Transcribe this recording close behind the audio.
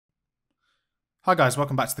Hi guys,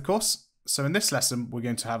 welcome back to the course. So in this lesson, we're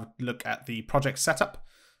going to have a look at the project setup.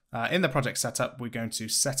 In the project setup, we're going to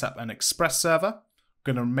set up an Express server.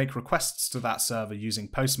 We're going to make requests to that server using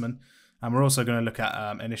Postman. And we're also going to look at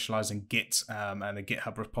initializing Git and a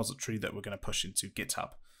GitHub repository that we're going to push into GitHub.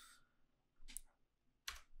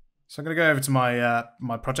 So I'm going to go over to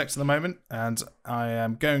my project at the moment, and I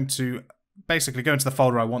am going to basically go into the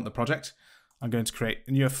folder I want the project. I'm going to create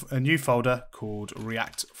a new folder called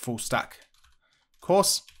React Fullstack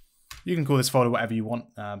Course. You can call this folder whatever you want.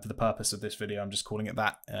 For the purpose of this video, I'm just calling it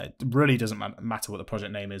that. It really doesn't matter what the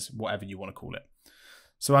project name is, whatever you want to call it.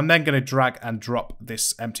 So I'm then going to drag and drop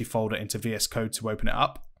this empty folder into VS Code to open it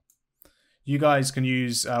up. You guys can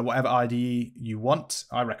use whatever IDE you want.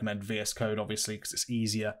 I recommend VS Code, obviously, because it's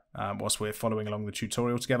easier whilst we're following along the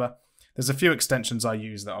tutorial together. There's a few extensions I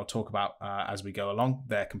use that I'll talk about as we go along.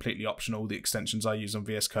 They're completely optional, the extensions I use on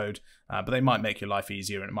VS Code, but they might make your life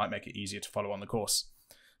easier and it might make it easier to follow on the course.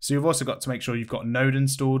 So you've also got to make sure you've got Node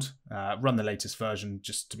installed, run the latest version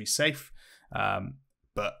just to be safe.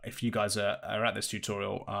 But if you guys are at this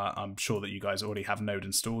tutorial, I'm sure that you guys already have Node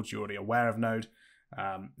installed. You're already aware of Node,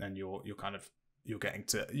 and you're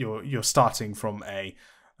starting from a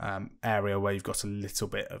area where you've got a little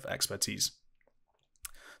bit of expertise.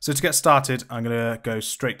 So to get started, I'm going to go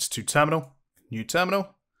straight to terminal, new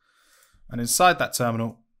terminal, and inside that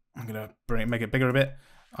terminal, I'm going to make it bigger a bit.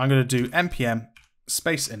 I'm going to do npm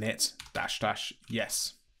space init --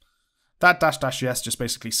 yes. That -- yes just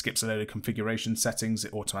basically skips a load of configuration settings.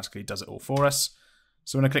 It automatically does it all for us.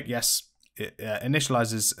 So when I click yes, it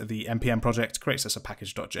initializes the npm project, creates us a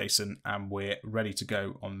package.json, and we're ready to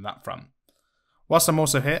go on that front. Whilst I'm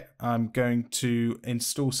also here, I'm going to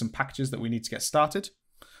install some packages that we need to get started.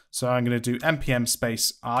 So I'm going to do npm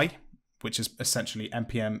space I, which is essentially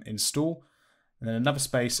npm install, and then another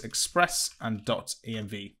space express and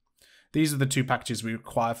 .env. These are the two packages we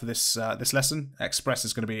require for this lesson. Express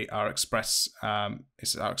is going to be our Express,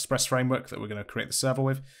 it's our Express framework that we're going to create the server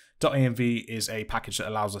with. .env is a package that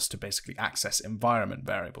allows us to basically access environment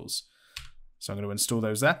variables. So I'm going to install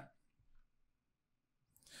those there.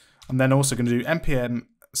 I'm then also going to do npm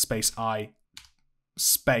space I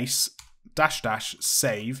space --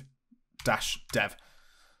 save -dev.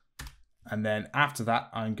 And then after that,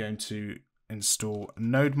 I'm going to install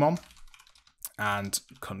nodemon and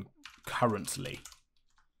concurrently.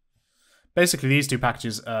 Basically, these two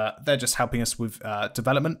packages, they're just helping us with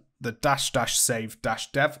development. The -- save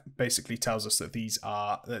 -dev basically tells us that these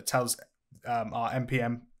are, tells our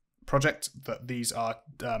npm project that these are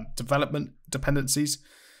development dependencies.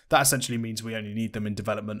 That essentially means we only need them in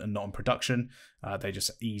development and not in production. They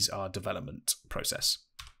just ease our development process.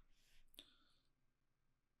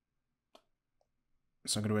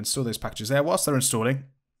 So I'm going to install those packages there. Whilst they're installing,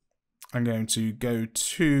 I'm going to go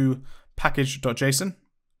to package.json.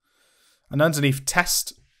 And underneath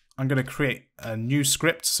test, I'm going to create a new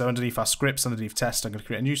script. So underneath our scripts, underneath test, I'm going to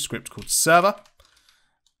create a new script called server.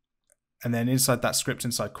 And then inside that script,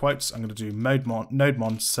 inside quotes, I'm going to do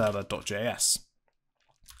nodemon server.js.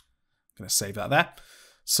 Going to save that there.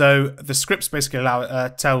 So the scripts basically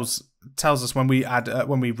tells us when we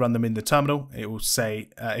run them in the terminal, it will say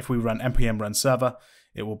if we run npm run server,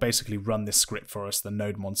 it will basically run this script for us, the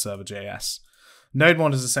nodemon server.js.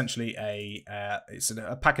 Nodemon is essentially it's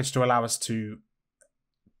a package to allow us to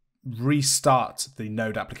restart the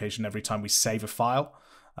Node application every time we save a file.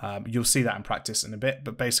 You'll see that in practice in a bit,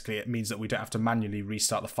 but basically it means that we don't have to manually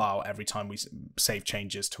restart the file every time we save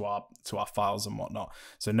changes to our files and whatnot.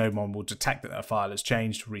 So nodemon will detect that a file has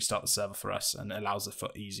changed, restart the server for us, and it allows us for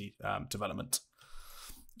easy development.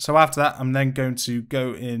 So after that, I'm then going to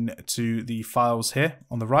go into the files here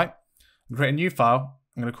on the right and create a new file.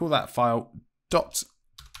 I'm going to call that file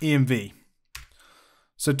 .env.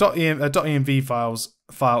 So .env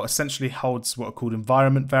file essentially holds what are called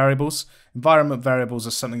environment variables. Environment variables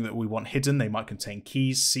are something that we want hidden. They might contain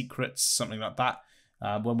keys, secrets, something like that.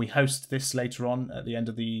 When we host this later on at the end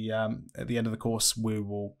of the course, we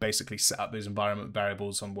will basically set up those environment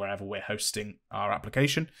variables on wherever we're hosting our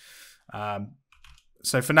application.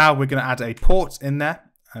 So for now, we're going to add a port in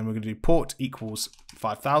there, and we're going to do port equals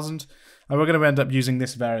 5000, and we're going to end up using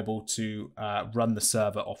this variable to run the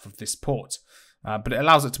server off of this port. But it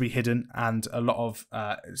allows it to be hidden, and a lot of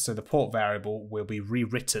so the port variable will be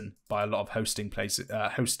rewritten by a lot of hosting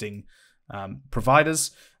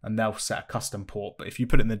providers, and they'll set a custom port. But if you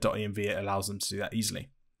put it in the .env, it allows them to do that easily.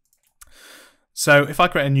 So if I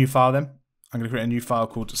create a new file, then I'm going to create a new file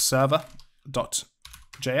called server.js,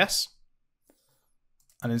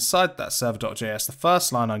 and inside that server.js, the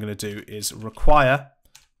first line I'm going to do is require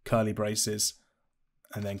curly braces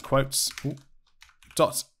and then quotes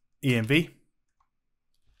 .env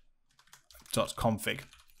app.config.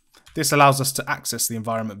 This allows us to access the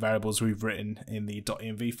environment variables we've written in the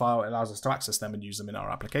 .env file. It allows us to access them and use them in our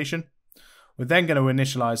application. We're then going to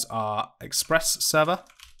initialize our Express server.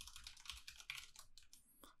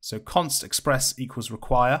 So const express equals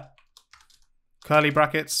require, curly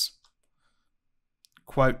brackets,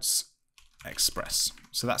 quotes, express.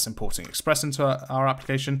 So that's importing Express into our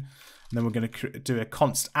application. And then we're going to do a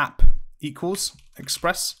const app equals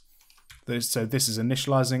express. So this is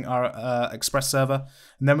initializing our Express server.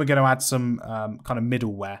 And then we're going to add some kind of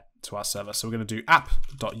middleware to our server. So we're going to do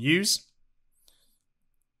app.use,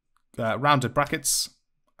 rounded brackets,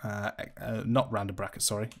 not rounded brackets,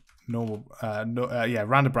 sorry.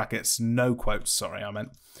 Rounded brackets, no quotes, sorry, I meant.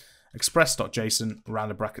 Express.json,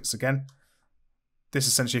 rounded brackets again. This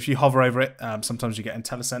essentially, if you hover over it, sometimes you get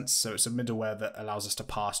IntelliSense. So it's a middleware that allows us to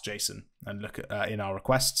parse JSON and look at in our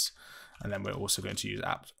requests. And then we're also going to use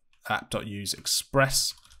app.use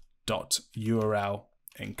express.url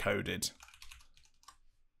encoded,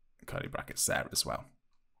 curly brackets there as well.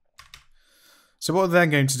 So what we're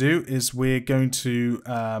then going to do is we're going to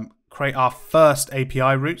create our first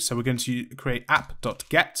API route. So we're going to create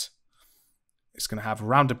app.get. It's going to have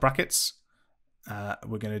rounded brackets.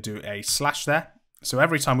 We're going to do a slash there. So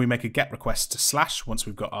every time we make a get request to slash, once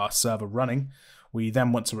we've got our server running, we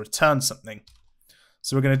then want to return something.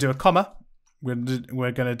 So we're going to do a comma.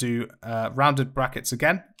 We're going to do rounded brackets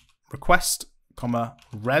again, request, comma,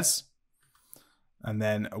 res. And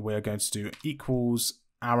then we're going to do equals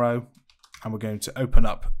arrow. And we're going to open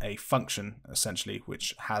up a function, essentially,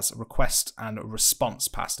 which has request and response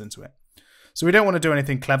passed into it. So we don't want to do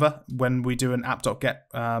anything clever when we do an app.get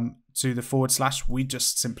to the /. We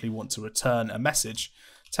just simply want to return a message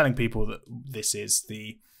telling people that this is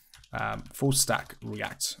the Fullstack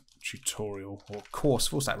React tutorial or course,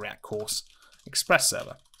 Fullstack React course Express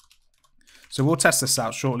server. So we'll test this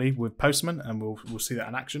out shortly with Postman, and we'll see that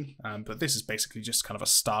in action. But this is basically just kind of a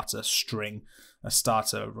starter string, a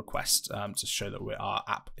starter request to show that our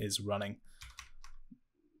app is running.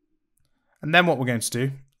 And then what we're going to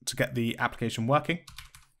do to get the application working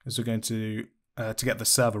is we're going to get the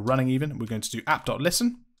server running even, we're going to do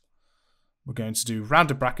app.listen. We're going to do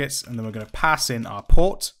rounded brackets, and then we're going to pass in our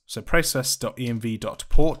port. So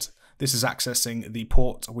process.env.port. This is accessing the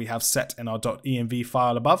port we have set in our .env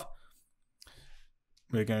file above.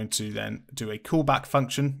 We're going to then do a callback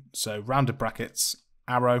function. So rounded brackets,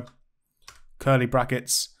 arrow, curly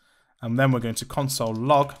brackets, and then we're going to console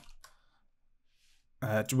log.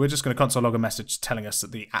 We're just going to console log a message telling us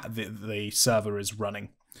that the server is running.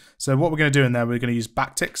 So what we're going to do in there, we're going to use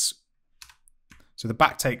backticks. So the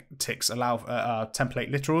backticks allow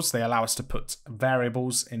template literals. They allow us to put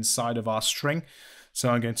variables inside of our string. So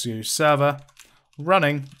I'm going to do server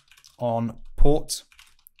running on port,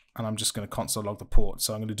 and I'm just going to console log the port.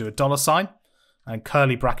 So I'm going to do a $sign and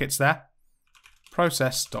curly brackets there,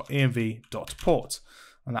 process.env.port,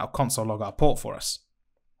 and that'll console log our port for us.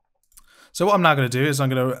 So what I'm now going to do is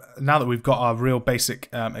now that we've got our real basic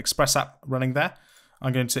Express app running there,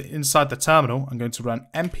 I'm going to, inside the terminal, I'm going to run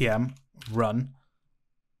npm run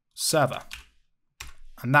server.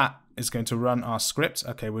 And that is going to run our script.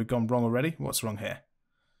 Okay, we've gone wrong already. What's wrong here?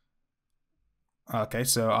 Okay,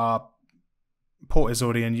 so our port is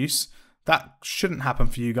already in use. That shouldn't happen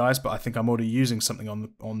for you guys, but I think I'm already using something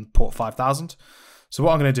on port 5000. So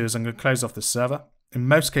what I'm going to do is I'm going to close off the server. In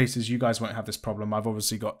most cases, you guys won't have this problem. I've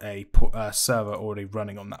obviously got a server already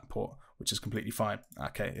running on that port, which is completely fine.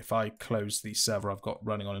 Okay, if I close the server I've got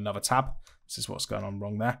running on another tab, this is what's going on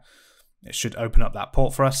wrong there. It should open up that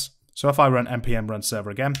port for us. So if I run npm run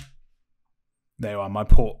server again, there you are, my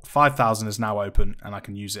port 5000 is now open and I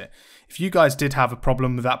can use it. If you guys did have a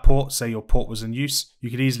problem with that port, say your port was in use, you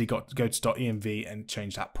could easily go to .env and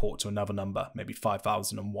change that port to another number, maybe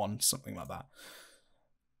 5001, something like that.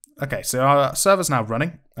 Okay, so our server's now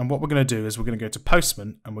running, and what we're going to do is we're going to go to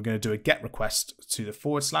Postman, and we're going to do a get request to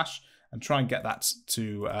the / and try and get that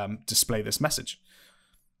to display this message.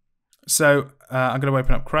 So I'm going to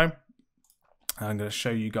open up Chrome. I'm going to show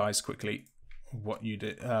you guys quickly what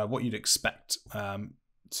you'd expect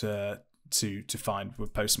to find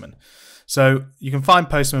with Postman. So you can find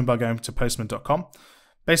Postman by going to postman.com.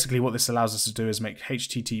 Basically, what this allows us to do is make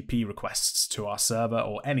HTTP requests to our server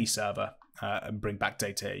or any server and bring back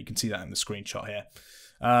data here. You can see that in the screenshot here.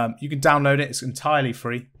 You can download it. It's entirely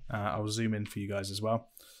free. I'll zoom in for you guys as well.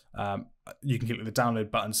 You can click the download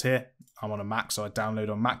buttons here. I'm on a Mac, so I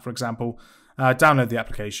download on Mac, for example. Download the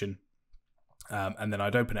application, and then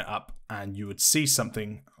I'd open it up, and you would see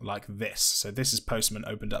something like this. So this is Postman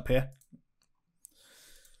opened up here.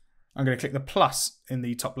 I'm going to click the plus in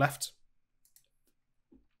the top left.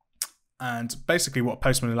 And basically what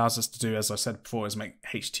Postman allows us to do, as I said before, is make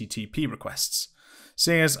HTTP requests.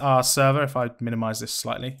 Seeing as our server, if I minimize this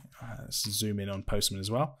slightly, let's zoom in on Postman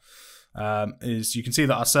as well, is you can see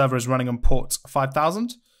that our server is running on port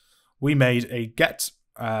 5000. We made a get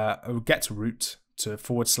route to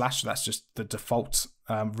 / so that's just the default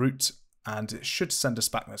route, and it should send us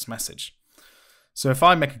back this message. So if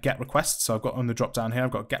I make a get request, so I've got on the drop down here,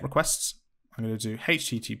 I've got get requests. I'm going to do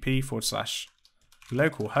HTTP /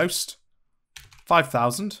 localhost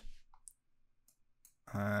 5000,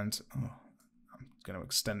 and I'm going to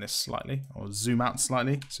extend this slightly or zoom out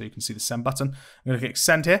slightly so you can see the send button. I'm going to click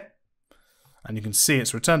send here, and you can see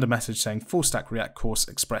it's returned a message saying Fullstack React Course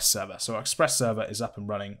Express server. So our Express server is up and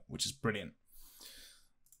running, which is brilliant.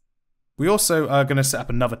 We also are going to set up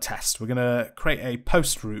another test. We're going to create a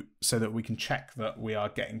post route so that we can check that we are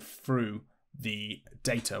getting through the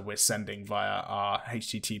data we're sending via our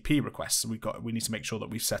HTTP requests. We need to make sure that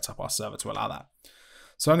we've set up our server to allow that.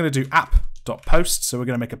 So I'm going to do app.post. So we're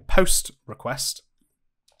going to make a post request,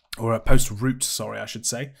 or a post route, sorry, I should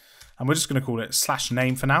say. And we're just going to call it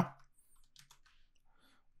 /name for now.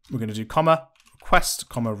 We're going to do comma request,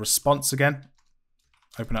 comma response again.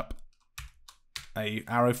 Open up a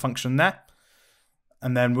arrow function there.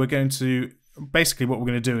 And then we're going to, basically what we're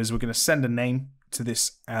going to do is we're going to send a name to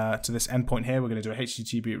this endpoint here. We're going to do a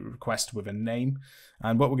HTTP request with a name,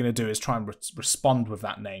 and what we're going to do is try and respond with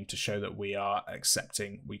that name to show that we are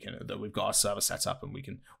accepting, that we've got our server set up and we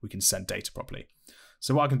can send data properly.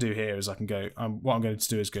 So what I can do here is I can go, what I'm going to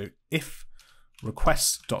do is go if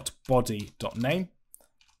request.body.name.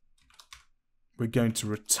 We're going to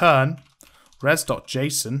return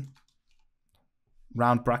res.json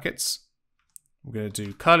round brackets. We're going to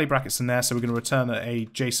do curly brackets in there, so we're going to return a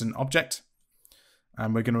JSON object.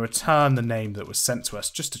 And we're going to return the name that was sent to us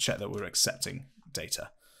just to check that we're accepting data.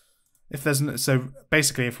 So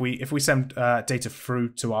basically, if we send data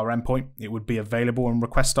through to our endpoint, it would be available on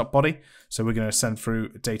request.body. So we're going to send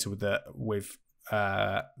through data with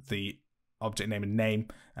the object name and name,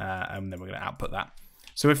 and then we're going to output that.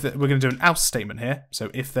 So we're going to do an else statement here. So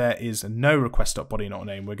if there is no request.body not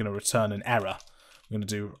name, we're going to return an error. We're going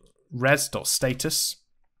to do res.status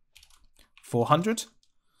 400.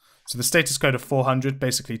 So the status code of 400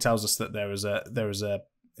 basically tells us that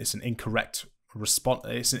it's an incorrect response.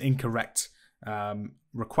 It's an incorrect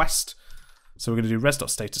request. So we're going to do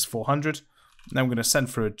res.status 400. Then we're going to send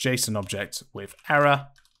through a JSON object with error,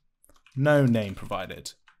 no name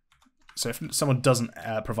provided. So if someone doesn't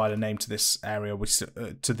provide a name to this area,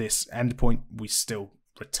 to this endpoint, we still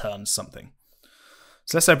return something.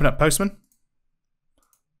 So let's open up Postman.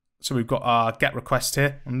 So we've got our get request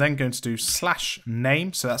here. I'm then going to do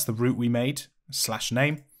 /name. So that's the route we made, /name.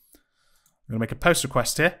 I'm going to make a post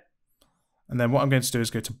request here. And then what I'm going to do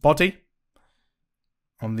is go to body.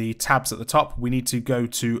 On the tabs at the top, we need to go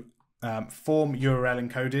to form URL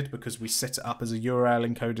encoded, because we set it up as a URL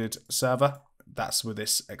encoded server. That's with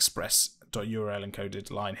this express.url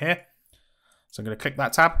encoded line here. So I'm going to click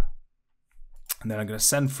that tab. And then I'm going to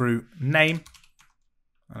send through name.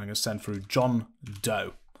 And I'm going to send through John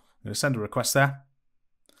Doe. I'm going to send a request there,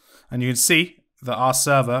 and you can see that our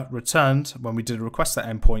server returned, when we did a request at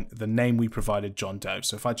endpoint, the name we provided, John Doe.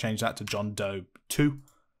 So if I change that to John Doe 2,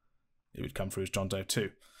 it would come through as John Doe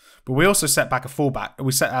 2. But we also set back a fallback.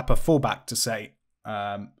 We set up a fallback to say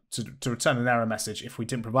to return an error message if we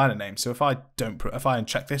didn't provide a name. So if I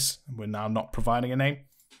uncheck this, we're now not providing a name.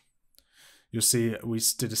 You'll see we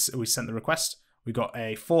sent the request. We got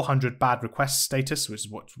a 400 bad request status,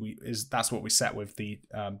 which is that's what we set with the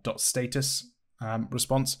 .status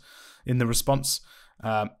response in the response,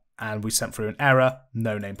 and we sent through an error,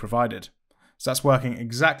 no name provided. So that's working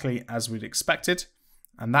exactly as we'd expected,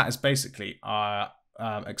 and that is basically our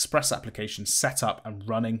Express application set up and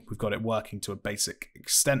running. We've got it working to a basic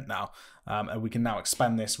extent now, and we can now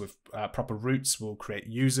expand this with proper routes. We'll create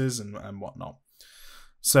users and whatnot.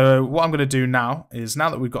 So what I'm going to do now is,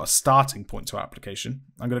 now that we've got a starting point to our application,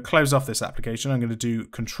 I'm going to close off this application. I'm going to do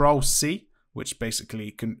Control-C, which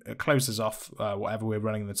basically closes off whatever we're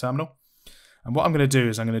running in the terminal. And what I'm going to do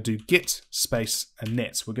is I'm going to do git space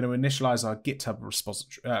init. We're going to initialize our GitHub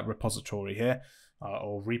repository here,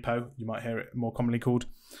 or repo, you might hear it more commonly called.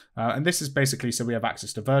 And this is basically so we have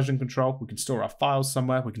access to version control. We can store our files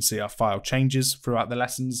somewhere. We can see our file changes throughout the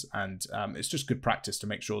lessons. And it's just good practice to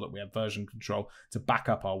make sure that we have version control to back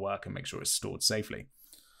up our work and make sure it's stored safely.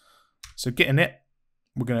 So git init,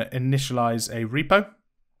 we're going to initialize a repo.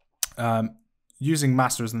 Using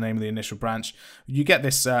master as the name of the initial branch, you get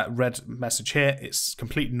this red message here. It's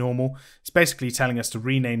complete normal. It's basically telling us to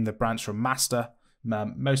rename the branch from master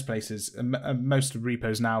Most places, most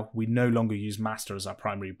repos now, we no longer use master as our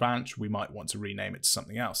primary branch. We might want to rename it to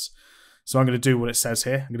something else. So I'm going to do what it says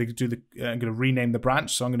here. I'm going to rename the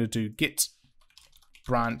branch. So I'm going to do git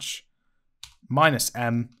branch -m,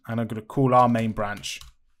 and I'm going to call our main branch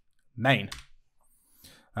main.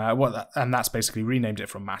 And that's basically renamed it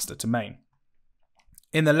from master to main.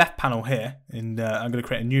 In the left panel here, I'm going to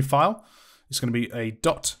create a new file. It's going to be a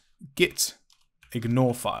 .git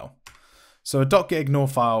ignore file. So a .git ignore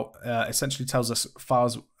file essentially tells us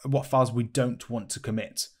what files we don't want to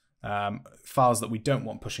commit, files that we don't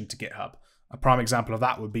want pushing to GitHub. A prime example of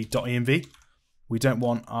that would be .env. We don't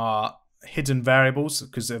want our hidden variables,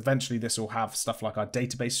 because eventually this will have stuff like our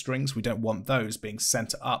database strings. We don't want those being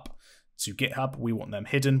sent up to GitHub. We want them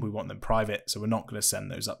hidden, we want them private, so we're not going to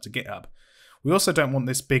send those up to GitHub. We also don't want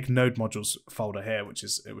this big node modules folder here, which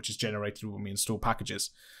is generated when we install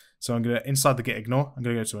packages. So I'm going to, inside the git ignore, I'm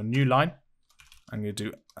going to go to a new line. I'm going to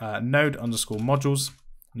do node_modules,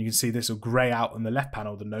 and you can see this will grey out in the left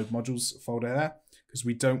panel, the node modules folder there, because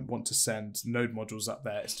we don't want to send node modules up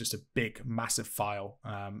there. It's just a big, massive file,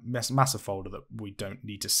 massive folder that we don't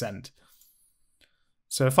need to send.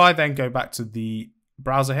 So if I then go back to the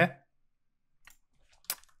browser here,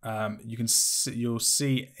 you'll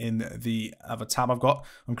see in the other tab I've got,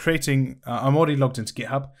 I'm already logged into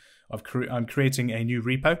GitHub. I'm creating a new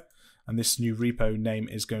repo, and this new repo name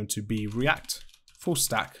is going to be React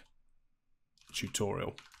Fullstack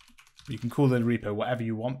Tutorial. You can call the repo whatever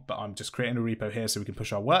you want, but I'm just creating a repo here so we can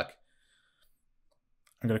push our work.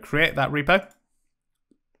 I'm going to create that repo.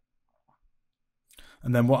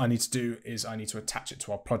 And then what I need to do is I need to attach it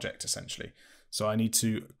to our project, essentially. So I need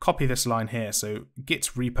to copy this line here. So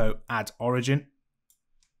git repo add origin.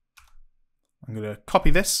 I'm going to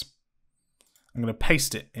copy this. I'm going to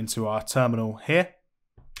paste it into our terminal here.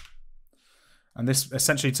 And this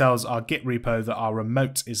essentially tells our Git repo that our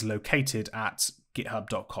remote is located at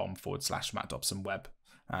github.com/mattdobsonweb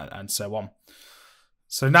and so on.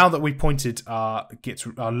 So now that we pointed our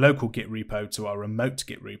local Git repo to our remote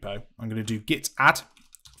Git repo, I'm going to do git add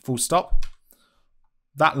full stop.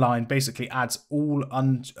 That line basically adds all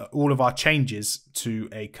of our changes to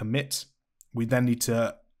a commit. We then need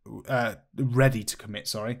to ready to commit.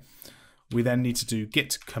 Sorry, we then need to do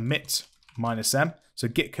git commit -m. So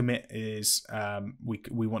git commit is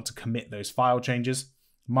we want to commit those file changes.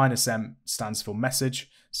 -m stands for message.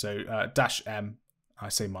 So -m, I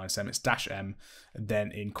say -m, it's -m. And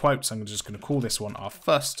then in quotes, I'm just going to call this one our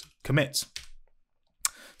first commit.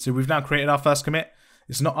 So we've now created our first commit.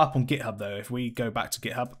 It's not up on GitHub though. If we go back to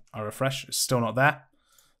GitHub, I refresh, it's still not there.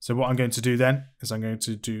 So what I'm going to do then is I'm going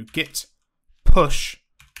to do git push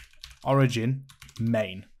origin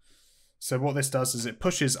main. So what this does is it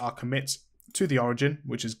pushes our commit to the origin,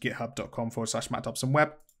 which is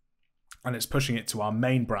github.com/mattdobsonweb, and it's pushing it to our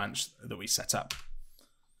main branch that we set up.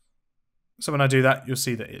 So when I do that, you'll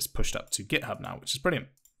see that it's pushed up to GitHub now, which is brilliant.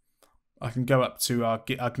 I can go back to our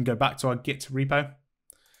Git repo.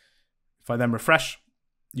 If I then refresh,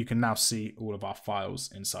 you can now see all of our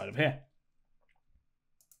files inside of here.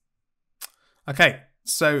 Okay,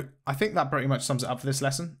 so I think that pretty much sums it up for this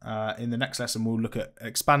lesson. In the next lesson, we'll look at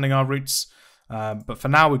expanding our routes. But for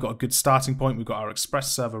now, we've got a good starting point. We've got our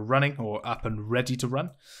Express server running or up and ready to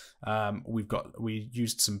run. We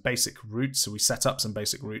used some basic routes, so we set up some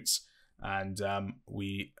basic routes, and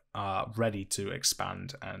we are ready to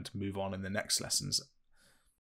expand and move on in the next lessons.